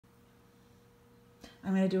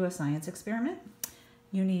I'm going to do a science experiment.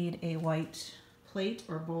 You need a white plate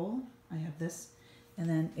or bowl. I have this. And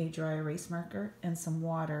then a dry erase marker and some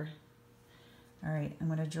water. All right, I'm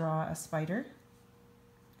going to draw a spider,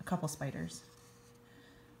 a couple spiders.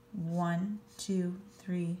 1, 2,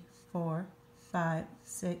 3, 4, 5,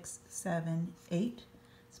 6, 7, 8.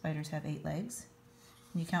 Spiders have 8 legs.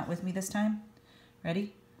 Can you count with me this time?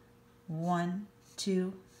 Ready? 1,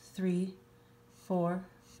 2, 3, 4,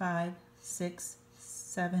 5, 6,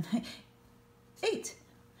 7, 8.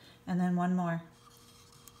 And then one more.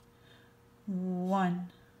 1,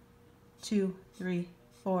 2, 3,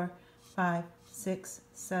 4, 5, 6,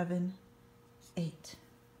 7, 8.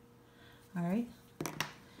 All right.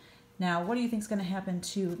 Now, what do you think is going to happen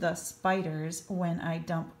to the spiders when I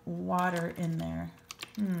dump water in there?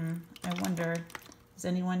 I wonder. Does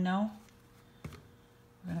anyone know?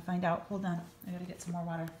 We're going to find out. Hold on. I got to get some more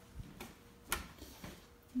water.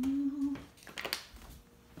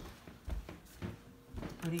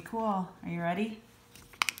 Pretty cool. Are you ready?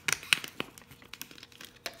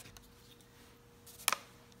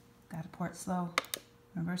 Gotta pour it slow.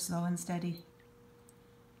 Remember, slow and steady.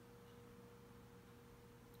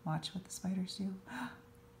 Watch what the spiders do. Ah!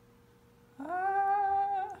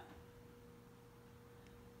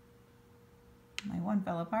 My one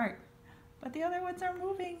fell apart, but the other ones are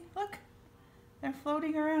moving. Look, they're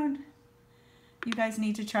floating around. You guys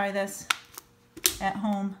need to try this at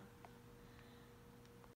home.